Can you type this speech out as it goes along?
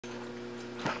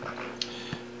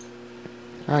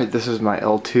Alright, this is my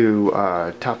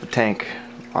L2 top of tank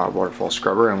waterfall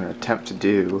scrubber. I'm going to attempt to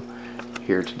do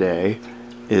here today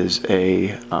is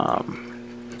I'm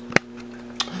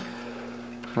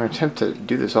going to attempt to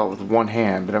do this all with one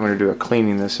hand, but I'm going to do a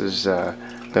cleaning. This has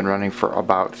been running for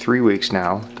about 3 weeks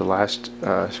now. The last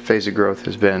phase of growth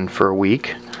has been for a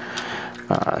week.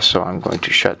 So I'm going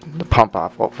to shut the pump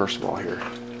off. Well, first of all, here,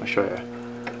 I'll show you.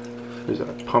 There's a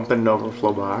pump and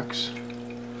overflow box.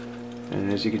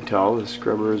 And as you can tell, the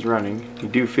scrubber is running. You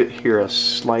do hear a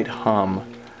slight hum,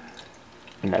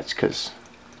 and that's because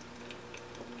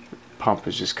the pump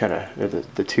is just kind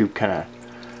of, the tube kind of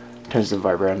tends to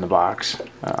vibrate in the box.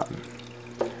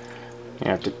 You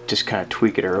have to just kind of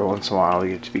tweak it every once in a while to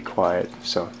get it to be quiet.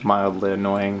 So mildly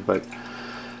annoying, but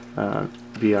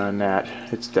beyond that,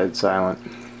 it's dead silent.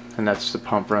 And that's the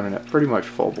pump running at pretty much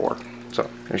full bore. So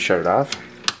I'm going to shut it off.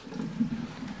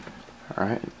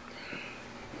 Alright.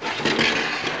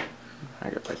 I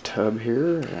got my tub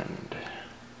here, and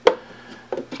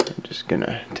I'm just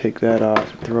gonna take that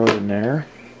off and throw it in there.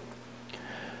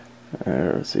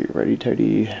 Let's see, ready,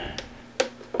 tidy.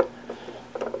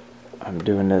 I'm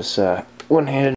doing this one-handed.